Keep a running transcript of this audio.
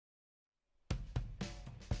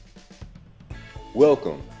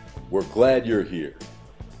Welcome. We're glad you're here.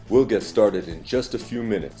 We'll get started in just a few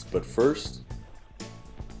minutes, but first,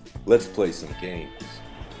 let's play some games.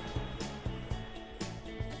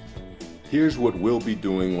 Here's what we'll be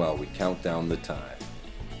doing while we count down the time.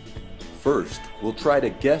 First, we'll try to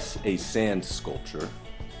guess a sand sculpture.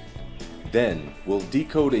 Then, we'll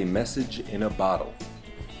decode a message in a bottle.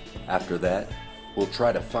 After that, we'll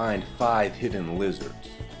try to find 5 hidden lizards.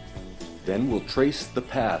 Then we'll trace the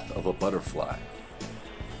path of a butterfly.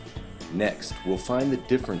 Next, we'll find the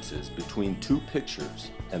differences between 2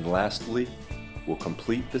 pictures, and lastly, we'll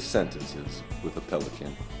complete the sentences with a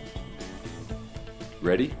pelican.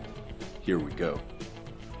 Ready? Here we go.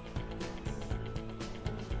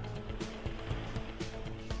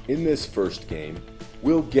 In this first game,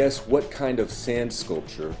 we'll guess what kind of sand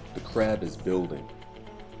sculpture the crab is building.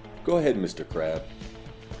 Go ahead, Mr. Crab.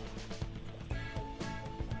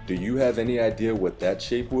 Do you have any idea what that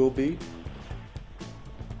shape will be?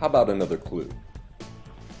 How about another clue?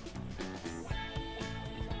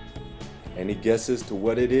 Any guesses to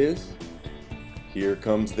what it is? Here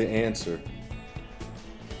comes the answer.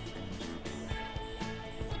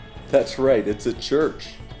 That's right, it's a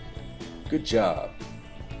church. Good job.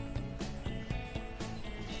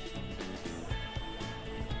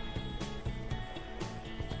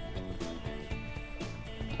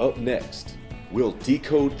 Up next, we'll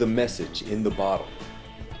decode the message in the bottle.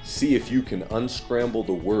 See if you can unscramble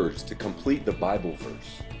the words to complete the Bible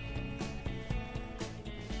verse.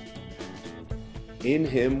 In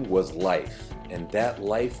him was life, and that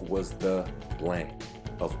life was the blank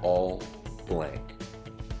of all blank.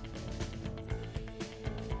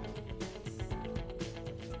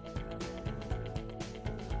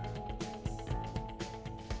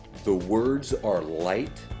 The words are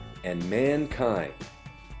light and mankind.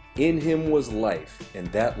 In him was life, and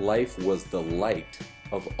that life was the light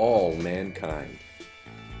of all mankind.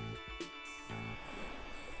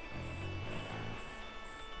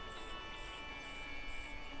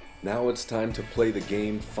 Now it's time to play the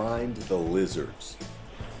game Find the Lizards.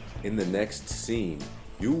 In the next scene,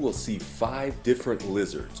 you will see 5 different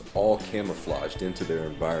lizards, all camouflaged into their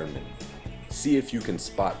environment. See if you can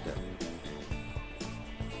spot them.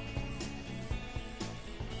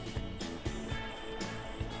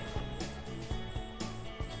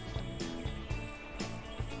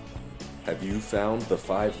 Have you found the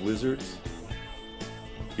 5 lizards?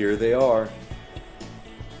 Here they are.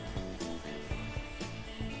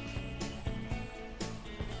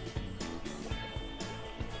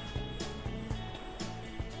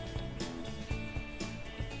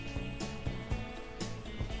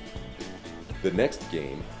 The next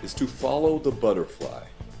game is to follow the butterfly.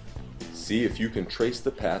 See if you can trace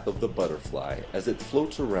the path of the butterfly as it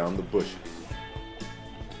floats around the bushes.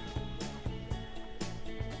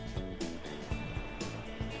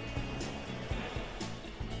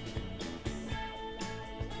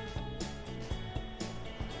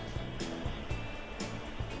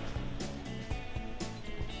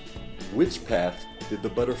 Which path did the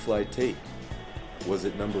butterfly take? Was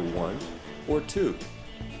it number 1 or 2?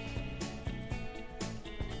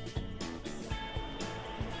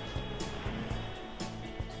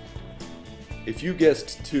 If you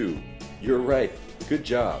guessed 2, you're right. Good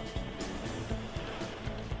job.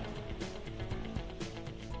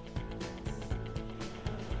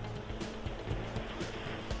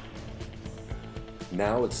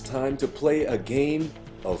 Now it's time to play a game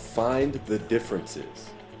of Find the Differences.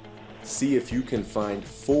 See if you can find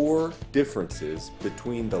 4 differences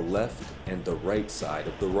between the left and the right side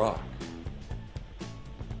of the rock.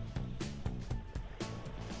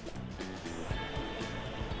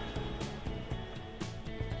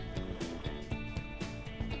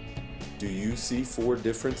 Do you see 4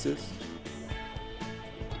 differences?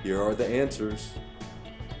 Here are the answers.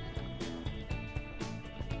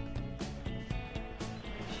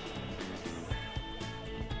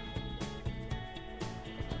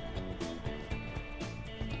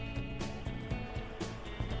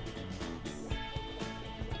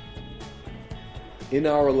 In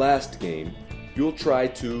our last game, you'll try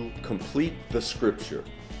to complete the scripture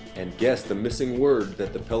and guess the missing word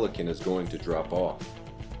that the pelican is going to drop off.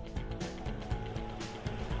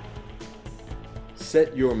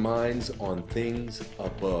 Set your minds on things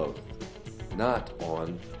above, not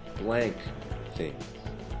on blank things.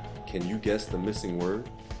 Can you guess the missing word?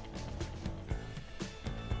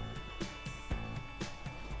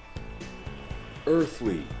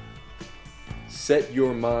 Earthly. Set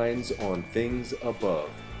your minds on things above,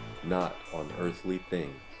 not on earthly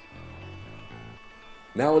things.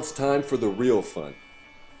 Now it's time for the real fun.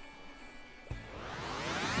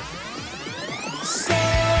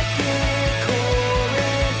 Second chord.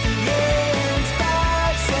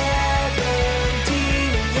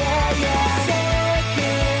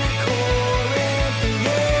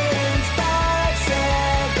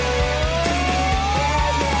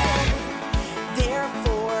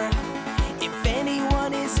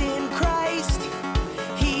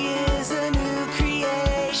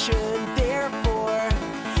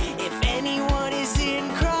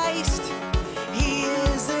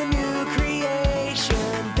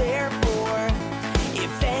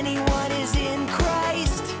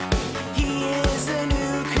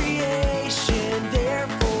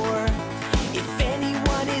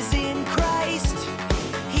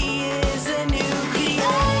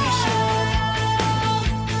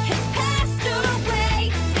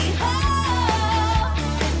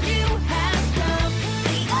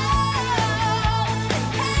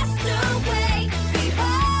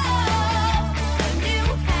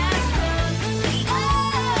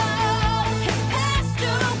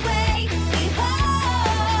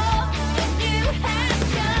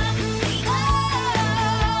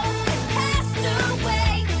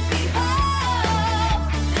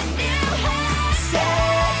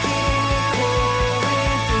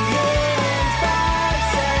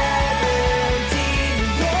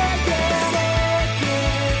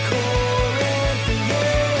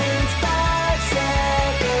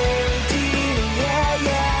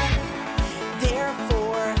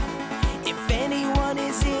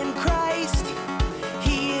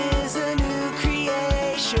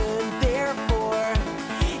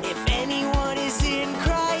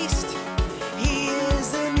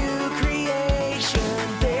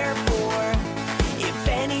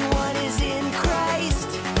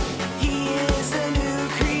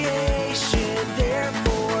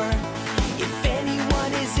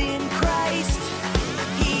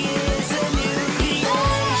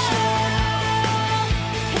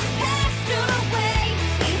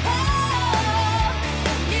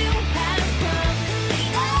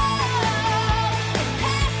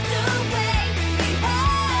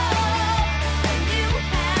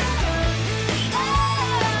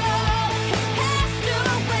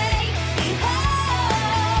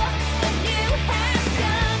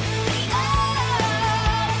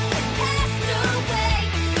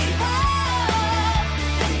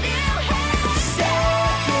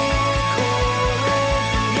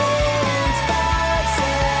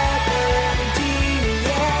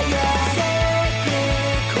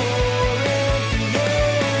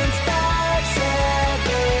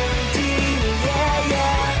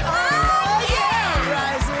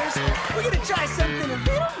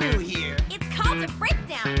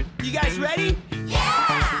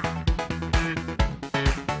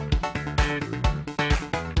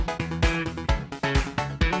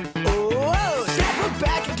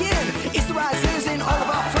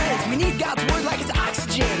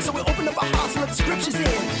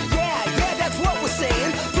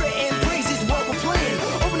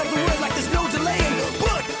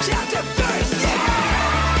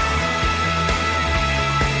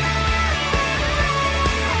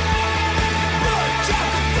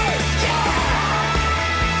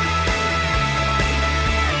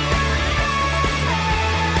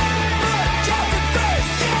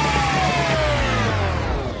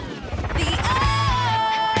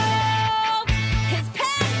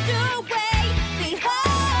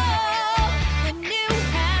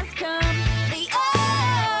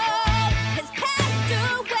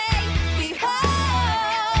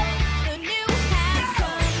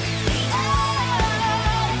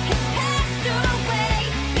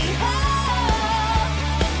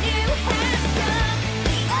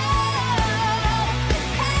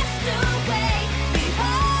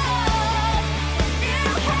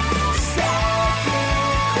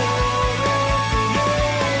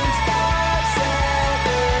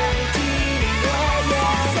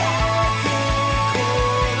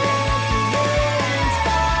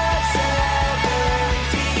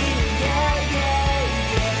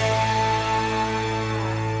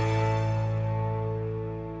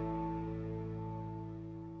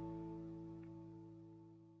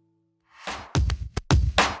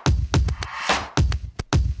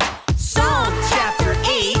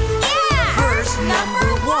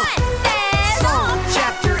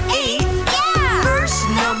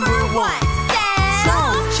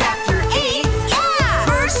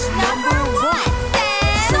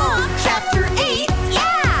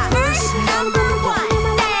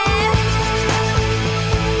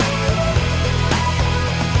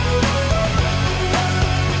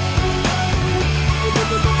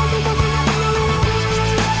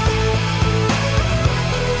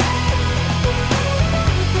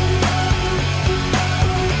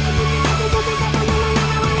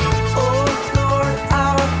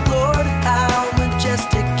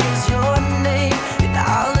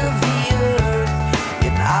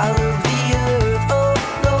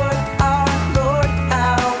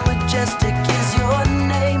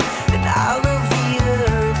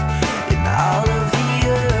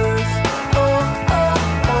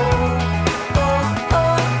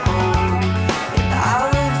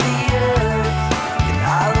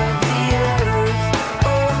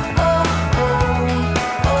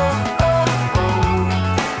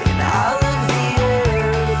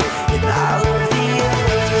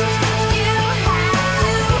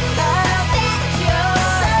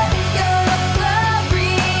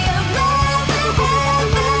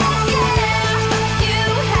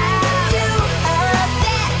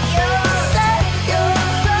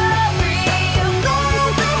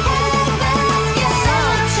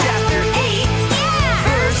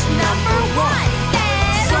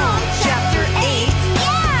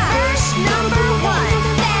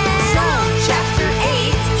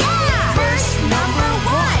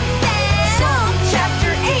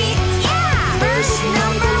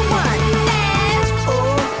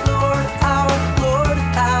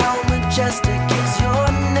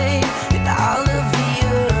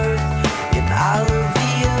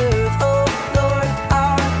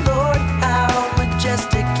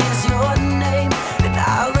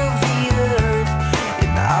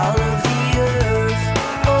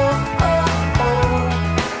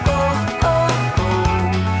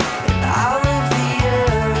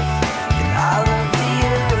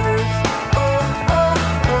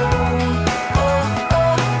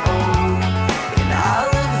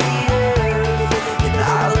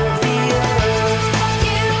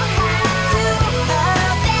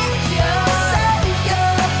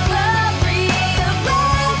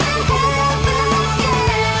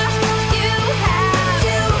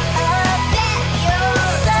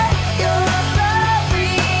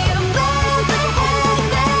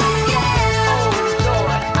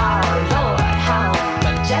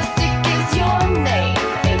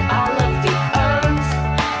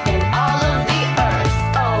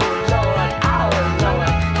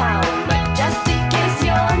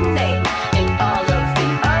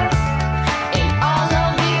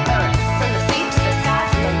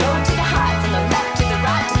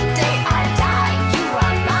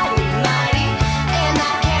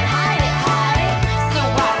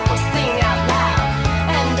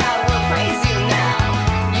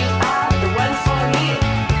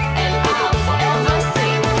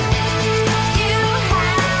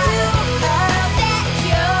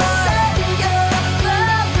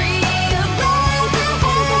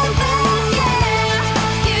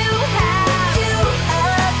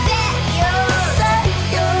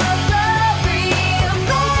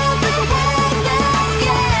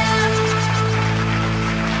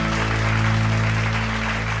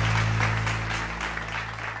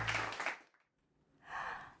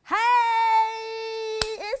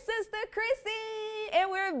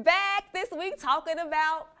 this week talking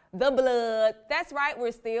about the blood. That's right,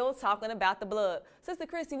 we're still talking about the blood. Sister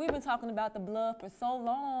Christy, we've been talking about the blood for so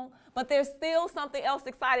long, but there's still something else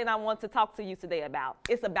exciting I want to talk to you today about.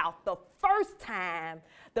 It's about the first time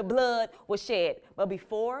the blood was shed. But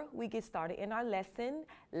before we get started in our lesson,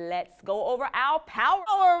 let's go over our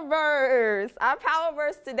power verse. Our power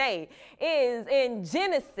verse today is in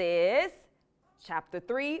Genesis chapter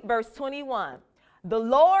 3, verse 21. The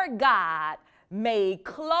Lord God made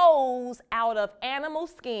clothes out of animal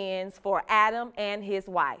skins for Adam and his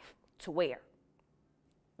wife to wear.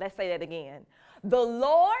 Let's say that again. The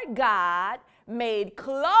Lord God made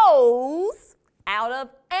clothes out of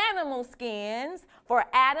animal skins for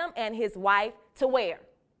Adam and his wife to wear.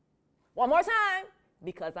 One more time,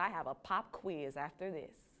 because I have a pop quiz after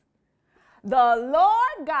this. The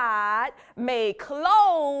Lord God made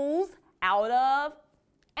clothes out of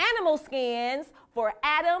animal skins for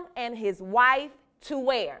Adam and his wife to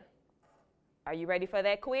wear. Are you ready for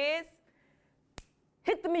that quiz?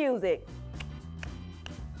 Hit the music.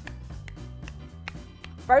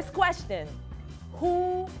 First question,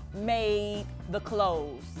 who made the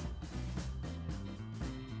clothes?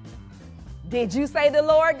 Did you say the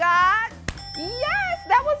Lord God? Yes,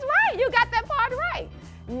 that was right. You got that part right.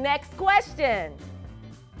 Next question.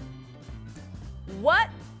 What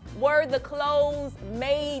were the clothes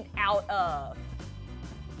made out of?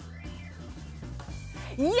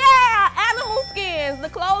 Yeah, animal skins. The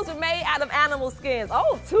clothes were made out of animal skins.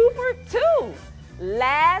 Oh, 2 for 2.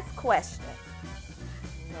 Last question.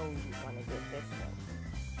 I know you're going to get this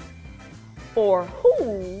one. For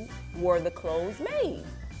who were the clothes made?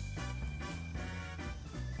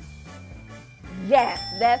 Yes,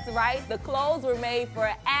 that's right. The clothes were made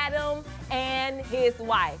for Adam and his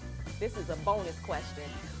wife. This is a bonus question.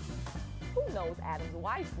 Who knows Adam's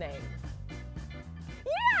wife's name?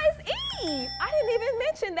 Yeah, it's Eve. I didn't even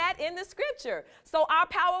mention that in the scripture. So our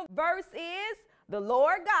power verse is, the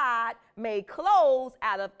Lord God made clothes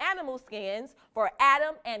out of animal skins for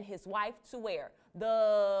Adam and his wife to wear.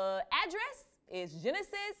 The address is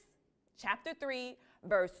Genesis chapter 3,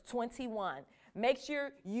 verse 21. Make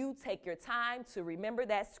sure you take your time to remember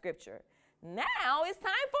that scripture. Now it's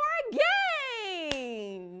time for a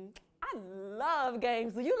game. I love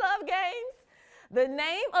games. Do you love games? The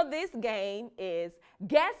name of this game is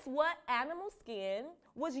Guess What Animal Skin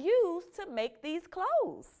Was Used to Make These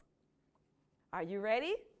Clothes? Are you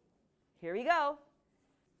ready? Here we go.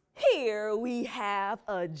 Here we have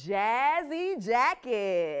a jazzy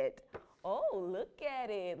jacket. Oh, look at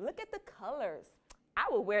it. Look at the colors. I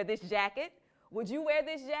would wear this jacket. Would you wear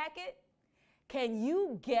this jacket? Can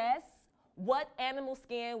you guess what animal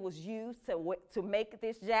skin was used to make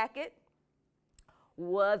this jacket?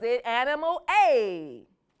 Was it animal A,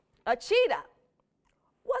 a cheetah?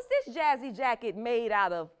 Was this jazzy jacket made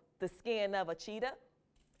out of the skin of a cheetah?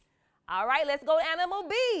 All right, let's go animal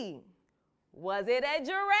B. Was it a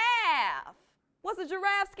giraffe? Was a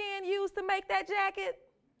giraffe skin used to make that jacket?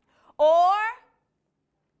 Or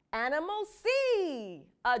animal C,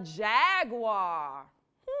 a jaguar?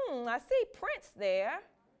 I see prints there.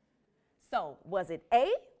 So was it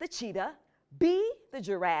A, the cheetah, B, the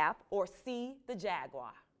giraffe, or C, the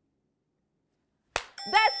jaguar?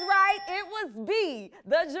 That's right, it was B,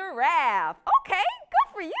 the giraffe. Okay,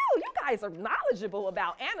 good for you. You guys are knowledgeable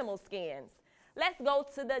about animal skins. Let's go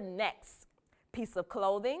to the next piece of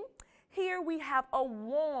clothing. Here we have a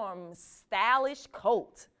warm, stylish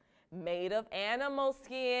coat made of animal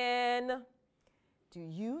skin. Do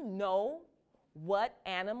you know what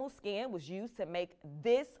animal skin was used to make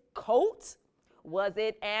this coat? Was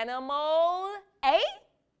it animal A,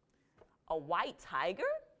 a white tiger?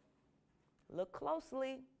 Look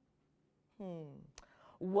closely.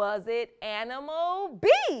 Was it animal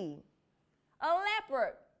B, a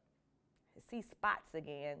leopard? I see spots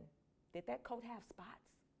again. Did that coat have spots?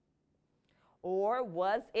 Or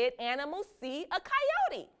was it animal C, a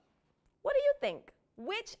coyote? What do you think?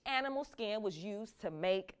 Which animal skin was used to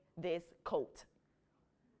make this coat?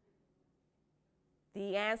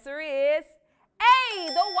 The answer is A,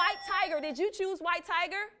 the white tiger. Did you choose white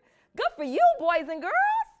tiger? Good for you, boys and girls.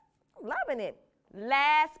 I'm loving it.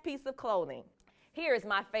 Last piece of clothing. Here is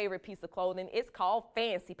my favorite piece of clothing. It's called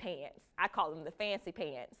fancy pants. I call them the fancy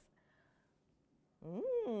pants.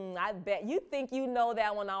 I bet you think you know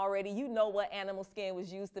that one already. You know what animal skin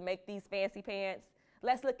was used to make these fancy pants.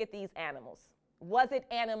 Let's look at these animals. Was it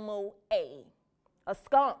animal A, a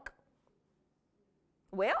skunk?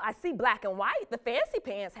 Well, I see black and white. The fancy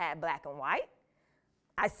pants had black and white.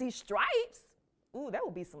 I see stripes. Ooh, that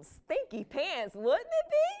would be some stinky pants, wouldn't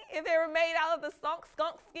it be, if they were made out of the skunk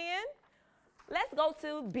skin? Let's go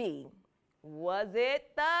to B. Was it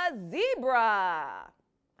the zebra?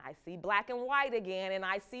 I see black and white again, and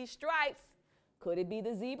I see stripes. Could it be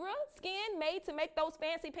the zebra skin made to make those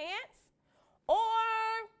fancy pants? Or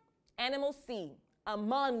animal C, a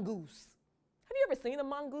mongoose. Have you ever seen a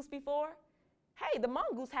mongoose before? Hey, the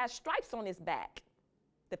mongoose has stripes on its back.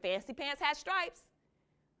 The fancy pants had stripes.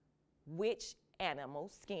 Which animal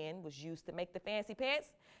skin was used to make the fancy pants?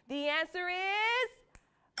 The answer is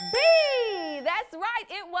B. That's right.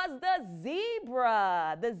 It was the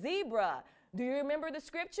zebra. The zebra. Do you remember the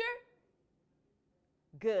scripture?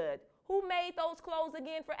 Good. Who made those clothes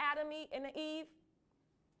again for Adam and Eve?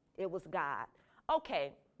 It was God.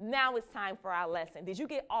 Okay, now it's time for our lesson. Did you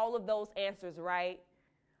get all of those answers right?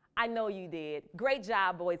 I know you did. Great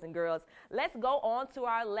job, boys and girls. Let's go on to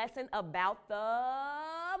our lesson about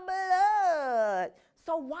the blood.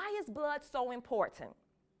 So why is blood so important?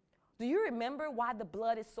 Do you remember why the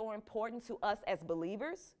blood is so important to us as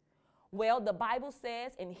believers? Well, the Bible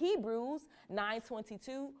says in Hebrews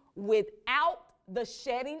 9:22, without the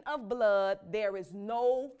shedding of blood, there is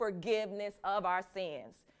no forgiveness of our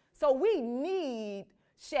sins. So we need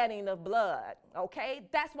shedding of blood, okay?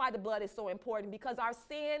 That's why the blood is so important, because our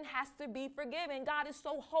sin has to be forgiven. God is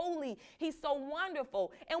so holy. He's so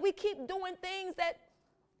wonderful. And we keep doing things that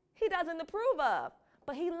he doesn't approve of.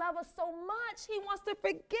 But he loves us so much. He wants to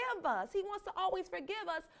forgive us. He wants to always forgive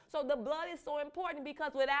us. So the blood is so important,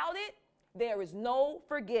 because without it, there is no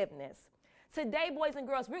forgiveness. Today, boys and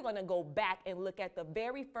girls, we're going to go back and look at the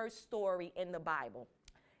very first story in the Bible.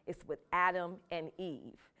 It's with Adam and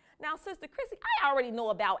Eve. Now, Sister Chrissy, I already know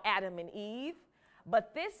about Adam and Eve,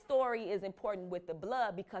 but this story is important with the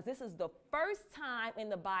blood, because this is the first time in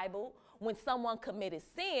the Bible when someone committed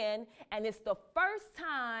sin, and it's the first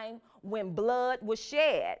time when blood was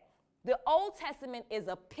shed. The Old Testament is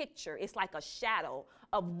a picture. It's like a shadow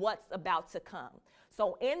of what's about to come.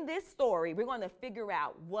 So in this story, we're going to figure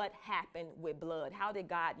out what happened with blood. How did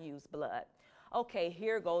God use blood? Okay,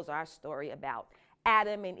 here goes our story about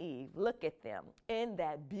Adam and Eve. Look at them in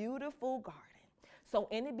that beautiful garden. So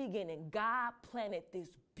in the beginning, God planted this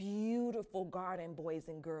beautiful garden, boys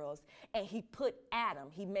and girls, and he put Adam,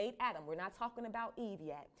 he made Adam. We're not talking about Eve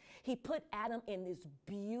yet. He put Adam in this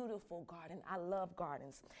beautiful garden. I love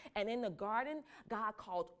gardens. And in the garden, God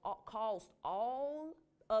caused all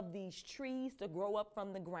of these trees to grow up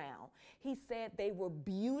from the ground. He said they were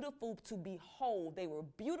beautiful to behold. They were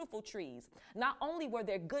beautiful trees. Not only were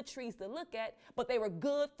they good trees to look at, but they were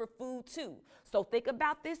good for food too. So think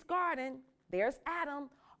about this garden. There's Adam.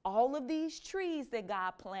 All of these trees that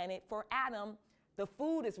God planted for Adam, the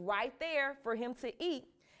food is right there for him to eat.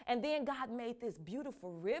 And then God made this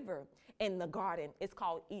beautiful river in the garden. It's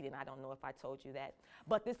called Eden. I don't know if I told you that.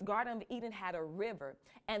 But this Garden of Eden had a river,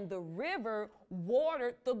 and the river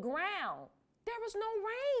watered the ground. There was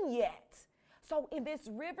no rain yet. So this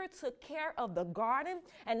river took care of the garden,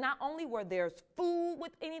 and not only were there food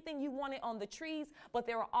with anything you wanted on the trees, but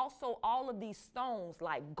there were also all of these stones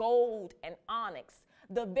like gold and onyx.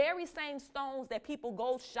 The very same stones that people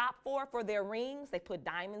go shop for their rings. They put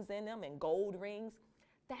diamonds in them and gold rings.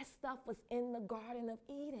 That stuff was in the Garden of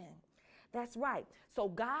Eden. That's right. So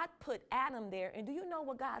God put Adam there. And do you know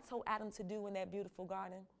what God told Adam to do in that beautiful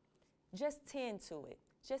garden? Just tend to it.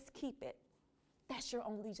 Just keep it. That's your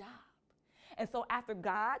only job. And so after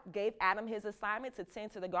God gave Adam his assignment to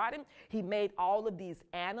tend to the garden, he made all of these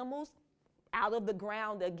animals out of the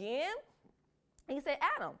ground again. And he said,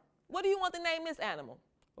 Adam, what do you want to name this animal?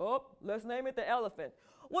 Oh, let's name it the elephant.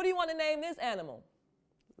 What do you want to name this animal?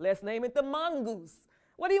 Let's name it the mongoose.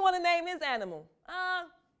 What do you want to name this animal?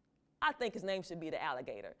 I think his name should be the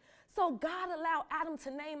alligator. So God allowed Adam to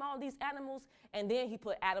name all these animals, and then he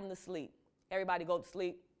put Adam to sleep. Everybody go to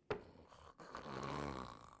sleep.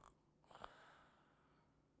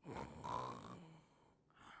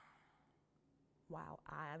 While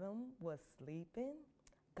Adam was sleeping,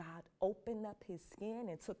 God opened up his skin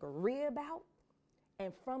and took a rib out.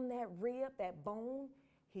 And from that rib, that bone,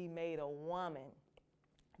 he made a woman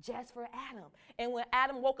just for Adam. And when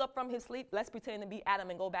Adam woke up from his sleep, let's pretend to be Adam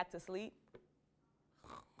and go back to sleep.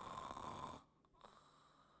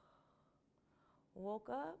 Woke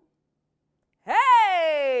up.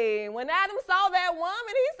 Hey, when Adam saw that woman,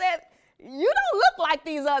 he said, you don't look like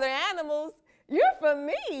these other animals. You're for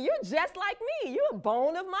me. You're just like me. You're a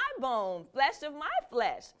bone of my bone, flesh of my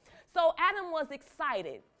flesh. So Adam was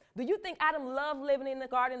excited. Do you think Adam loved living in the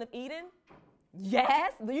Garden of Eden?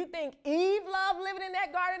 Yes. Do you think Eve loved living in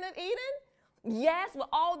that Garden of Eden? Yes, with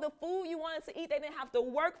all the food you wanted to eat. They didn't have to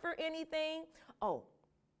work for anything. Oh,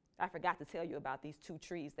 I forgot to tell you about these two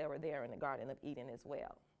trees that were there in the Garden of Eden as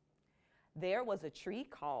well. There was a tree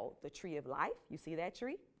called the tree of life. You see that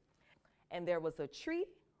tree? and there was a tree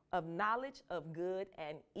of knowledge of good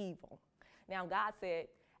and evil. Now God said,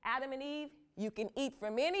 Adam and Eve, you can eat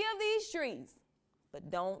from any of these trees, but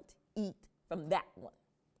don't eat from that one.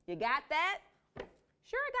 You got that?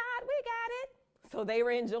 Sure, God, we got it. So they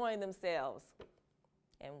were enjoying themselves.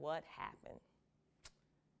 And what happened?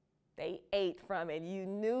 They ate from it. You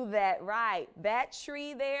knew that, right? That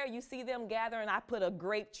tree there, you see them gathering. I put a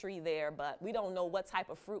grape tree there, but we don't know what type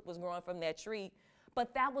of fruit was growing from that tree.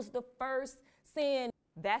 But that was the first sin.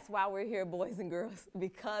 That's why we're here, boys and girls,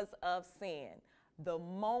 because of sin. The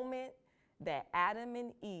moment that Adam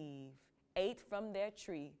and Eve ate from their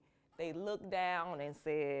tree, they looked down and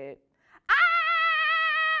said,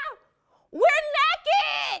 ah, we're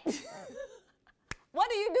naked. What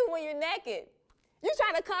do you do when you're naked? You're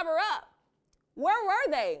trying to cover up. Where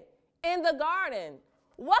were they? In the garden.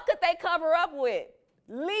 What could they cover up with?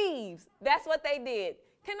 Leaves. That's what they did.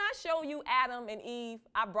 Can I show you Adam and Eve?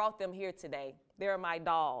 I brought them here today. They're my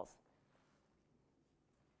dolls.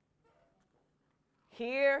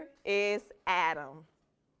 Here is Adam.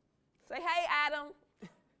 Say, hey, Adam.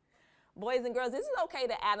 Boys and girls, is it okay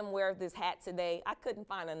that Adam wear this hat today? I couldn't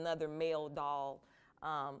find another male doll,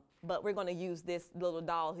 but we're going to use this little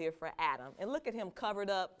doll here for Adam. And look at him covered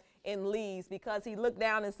up in leaves because he looked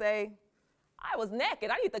down and say, I was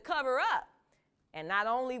naked. I need to cover up. And not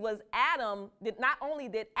only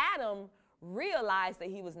did Adam realize that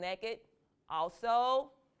he was naked,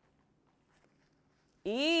 also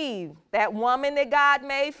Eve, that woman that God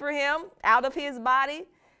made for him out of his body,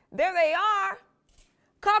 there they are,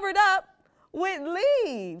 covered up with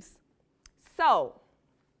leaves. So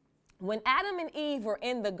when Adam and Eve were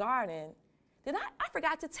in the garden, I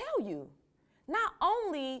forgot to tell you, not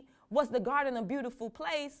only was the garden a beautiful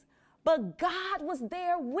place, but God was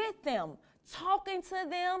there with them, talking to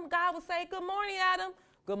them. God would say, good morning, Adam.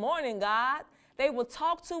 Good morning, God. They would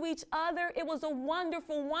talk to each other. It was a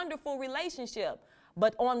wonderful, wonderful relationship.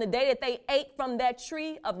 But on the day that they ate from that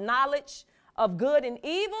tree of knowledge of good and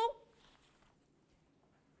evil,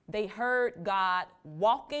 they heard God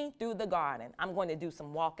walking through the garden. I'm going to do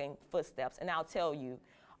some walking footsteps, and I'll tell you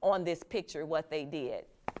on this picture what they did.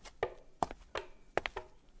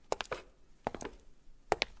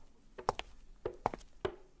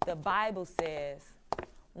 The Bible says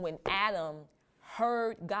when Adam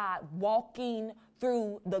heard God walking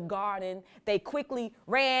through the garden, they quickly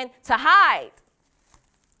ran to hide.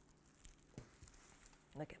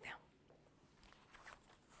 Look at them.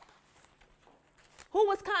 Who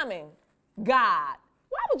was coming? God.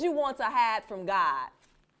 Why would you want to hide from God?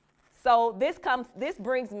 So this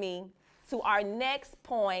brings me to our next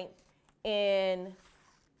point in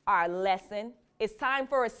our lesson. It's time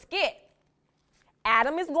for a skit.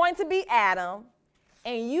 Adam is going to be Adam,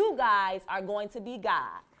 and you guys are going to be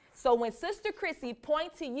God. So when Sister Chrissy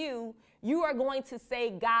points to you, you are going to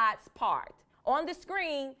say God's part. On the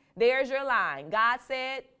screen, there's your line. God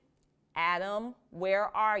said, Adam,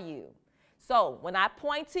 where are you? So when I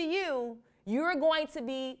point to you, you're going to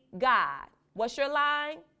be God. What's your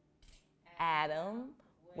line? Adam,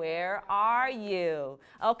 where are you?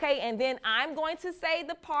 Okay, and then I'm going to say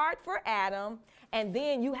the part for Adam, and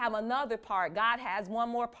then you have another part. God has one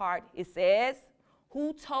more part. It says,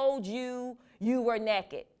 who told you you were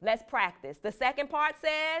naked? Let's practice. The second part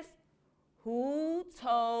says, who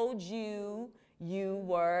told you you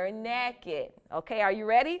were naked? Okay, are you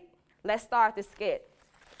ready? Let's start the skit.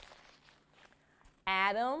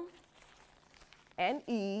 Adam and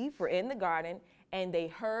Eve were in the garden, and they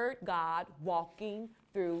heard God walking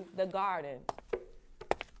through the garden. Here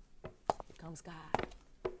comes God.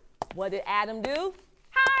 What did Adam do?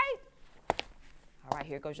 Hide. All right,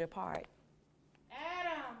 here goes your part.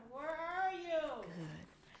 Adam, where are you? Good.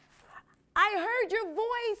 I heard your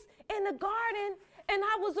voice in the garden, and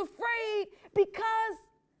I was afraid because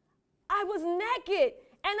I was naked,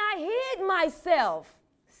 and I hid myself.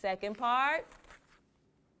 Second part.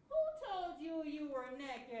 Who told you you were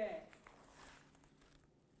naked?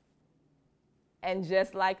 And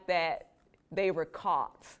just like that, they were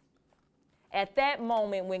caught. At that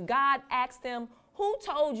moment, when God asked them, who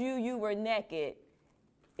told you you were naked?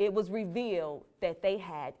 It was revealed that they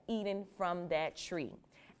had eaten from that tree.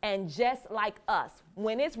 And just like us,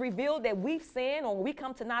 when it's revealed that we've sinned or when we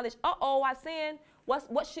come to knowledge, I've sinned,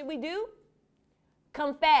 what should we do?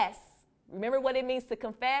 Confess. Remember what it means to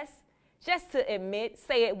confess? Just to admit,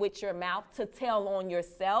 say it with your mouth, to tell on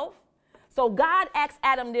yourself. So God asked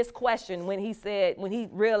Adam this question when he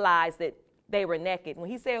realized that they were naked. When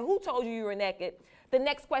he said, who told you you were naked? The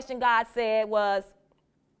next question God said was,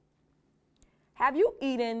 have you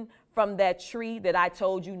eaten from that tree that I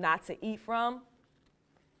told you not to eat from?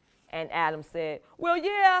 And Adam said, well,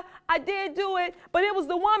 yeah, I did do it, but it was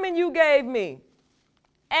the woman you gave me.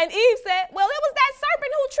 And Eve said, well, it was that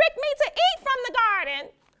serpent who tricked me to eat from the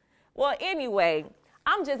garden. Well, anyway,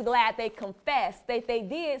 I'm just glad they confessed that they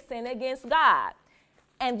did sin against God.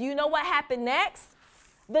 And you know what happened next?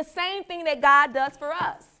 The same thing that God does for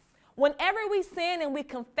us. Whenever we sin and we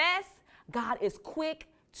confess, God is quick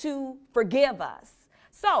to forgive us.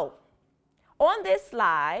 So, on this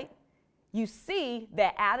slide, you see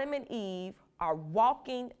that Adam and Eve are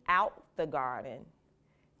walking out the garden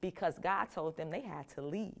because God told them they had to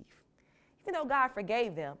leave. Even though God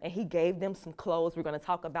forgave them and he gave them some clothes, we're going to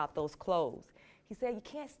talk about those clothes. He said, you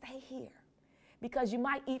can't stay here because you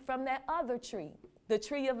might eat from that other tree, the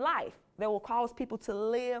tree of life that will cause people to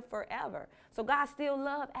live forever. So God still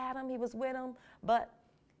loved Adam. He was with him, but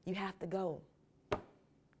you have to go.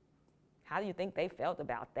 How do you think they felt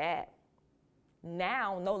about that?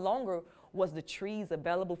 Now, no longer was the trees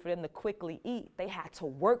available for them to quickly eat. They had to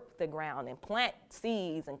work the ground and plant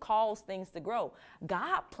seeds and cause things to grow.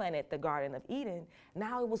 God planted the Garden of Eden.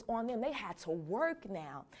 Now it was on them. They had to work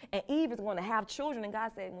now. And Eve is going to have children. And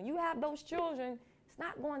God said, when you have those children, it's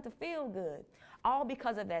not going to feel good. All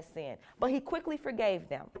because of that sin. But he quickly forgave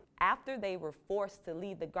them. After they were forced to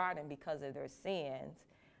leave the garden because of their sins,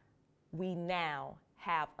 we now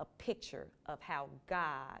have a picture of how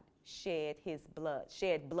God shed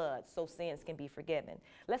blood so sins can be forgiven.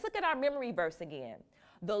 Let's look at our memory verse again.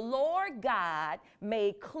 The Lord God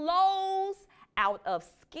made clothes out of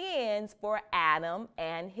skins for Adam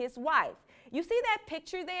and his wife. You see that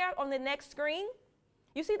picture there on the next screen?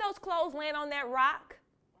 You see those clothes laying on that rock?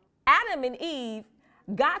 Adam and Eve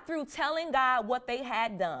got through telling God what they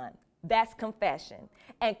had done. That's confession.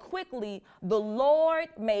 And quickly, the Lord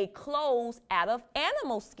made clothes out of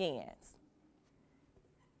animal skins.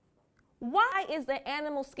 Why is the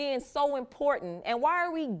animal skin so important? And why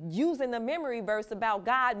are we using the memory verse about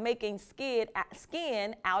God making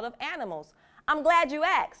skin out of animals? I'm glad you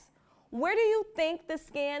asked. Where do you think the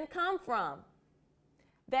skin come from?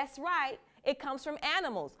 That's right. It comes from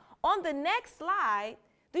animals. On the next slide,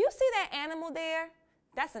 do you see that animal there?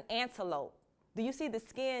 That's an antelope. Do you see the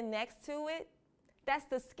skin next to it? That's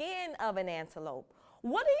the skin of an antelope.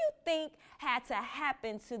 What do you think had to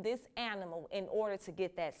happen to this animal in order to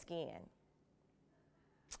get that skin?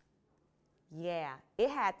 Yeah, it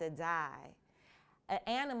had to die. An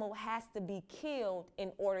animal has to be killed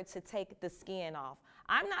in order to take the skin off.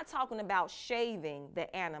 I'm not talking about shaving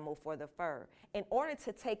the animal for the fur. In order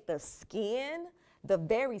to take the skin, the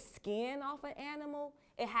very skin off an animal,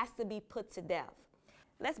 it has to be put to death.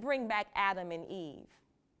 Let's bring back Adam and Eve.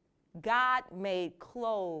 God made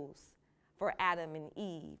clothes for Adam and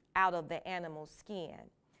Eve out of the animal's skin.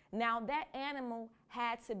 Now that animal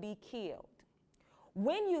had to be killed.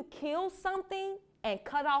 When you kill something and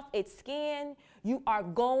cut off its skin, you are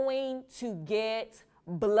going to get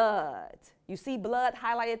blood. You see blood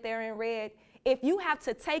highlighted there in red? If you have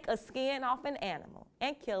to take a skin off an animal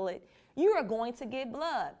and kill it, you are going to get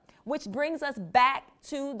blood. Which brings us back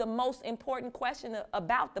to the most important question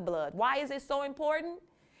about the blood. Why is it so important?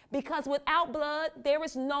 Because without blood, there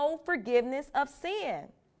is no forgiveness of sin.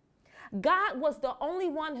 God was the only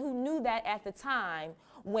one who knew that at the time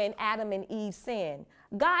when Adam and Eve sinned.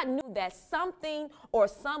 God knew that something or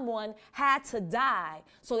someone had to die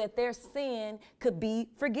so that their sin could be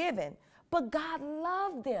forgiven. But God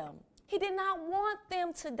loved them. He did not want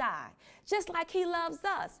them to die, just like he loves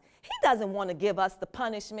us. He doesn't want to give us the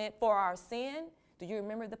punishment for our sin. Do you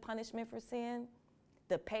remember the punishment for sin?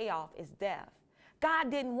 The payoff is death.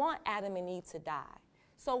 God didn't want Adam and Eve to die.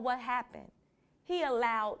 So what happened? He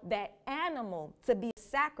allowed that animal to be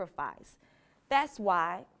sacrificed. That's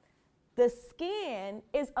why the skin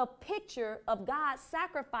is a picture of God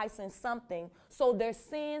sacrificing something so their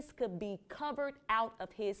sins could be covered out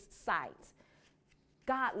of his sight.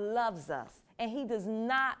 God loves us, and he does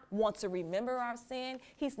not want to remember our sin.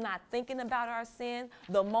 He's not thinking about our sin.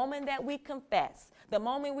 The moment that we confess, the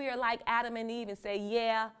moment we are like Adam and Eve and say,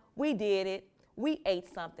 yeah, we did it, we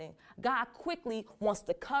ate something, God quickly wants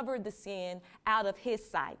to cover the sin out of his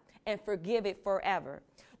sight and forgive it forever.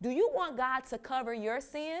 Do you want God to cover your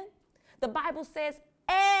sin? The Bible says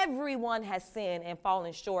everyone has sinned and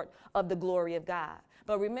fallen short of the glory of God.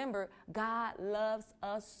 But remember, God loves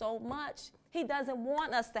us so much. He doesn't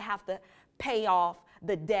want us to have to pay off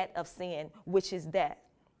the debt of sin, which is death.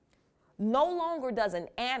 No longer does an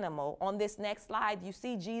animal, on this next slide, you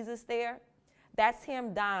see Jesus there? That's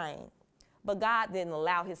him dying. But God didn't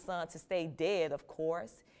allow his son to stay dead, of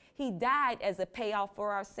course. He died as a payoff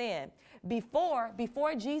for our sin.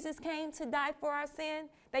 Before Jesus came to die for our sin,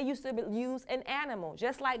 they used to use an animal,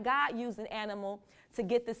 just like God used an animal to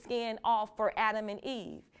get the skin off for Adam and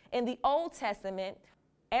Eve. In the Old Testament,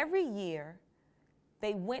 every year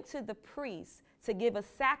they went to the priest to give a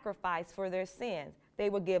sacrifice for their sins. They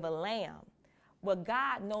would give a lamb. Well,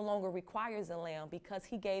 God no longer requires a lamb because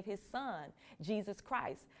he gave his son, Jesus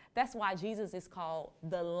Christ. That's why Jesus is called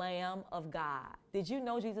the Lamb of God. Did you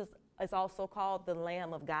know Jesus is also called the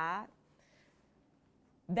Lamb of God?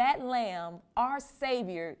 That lamb, our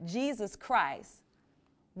Savior, Jesus Christ,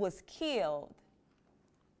 was killed.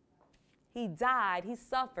 He died, he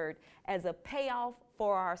suffered as a payoff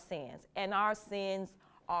for our sins, and our sins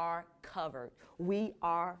are covered. We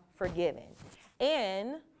are forgiven.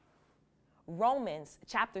 In Romans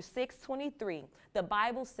chapter 6:23, the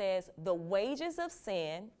Bible says the wages of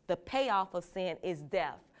sin, the payoff of sin is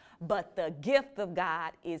death, but the gift of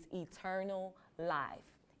God is eternal life.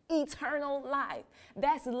 Eternal life.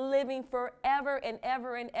 That's living forever and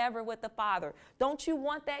ever and ever with the Father. Don't you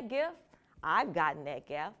want that gift? I've gotten that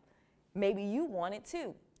gift. Maybe you want it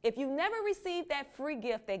too. If you never received that free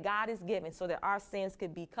gift that God has given so that our sins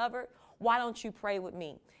could be covered, why don't you pray with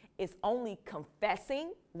me? It's only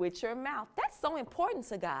confessing with your mouth. That's so important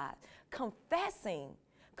to God. Confessing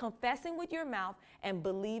with your mouth and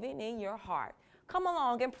believing in your heart. Come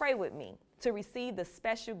along and pray with me to receive the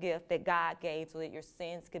special gift that God gave so that your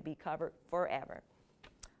sins could be covered forever.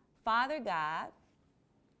 Father God,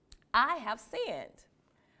 I have sinned,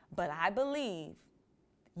 but I believe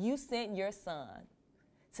you sent your son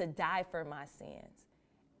to die for my sins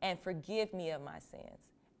and forgive me of my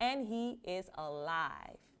sins. And he is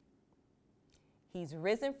alive. He's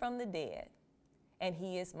risen from the dead, and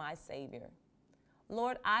he is my Savior.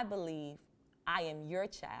 Lord, I believe I am your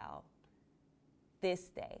child this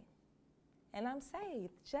day. And I'm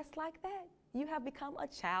saved just like that. You have become a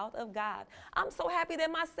child of God. I'm so happy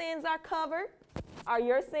that my sins are covered. Are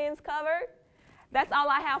your sins covered? That's all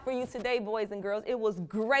I have for you today, boys and girls. It was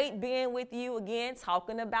great being with you again,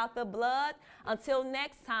 talking about the blood. Until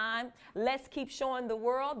next time, let's keep showing the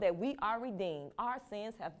world that we are redeemed. Our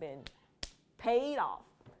sins have been paid off.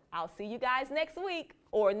 I'll see you guys next week,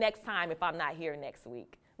 or next time if I'm not here next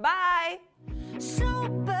week. Bye.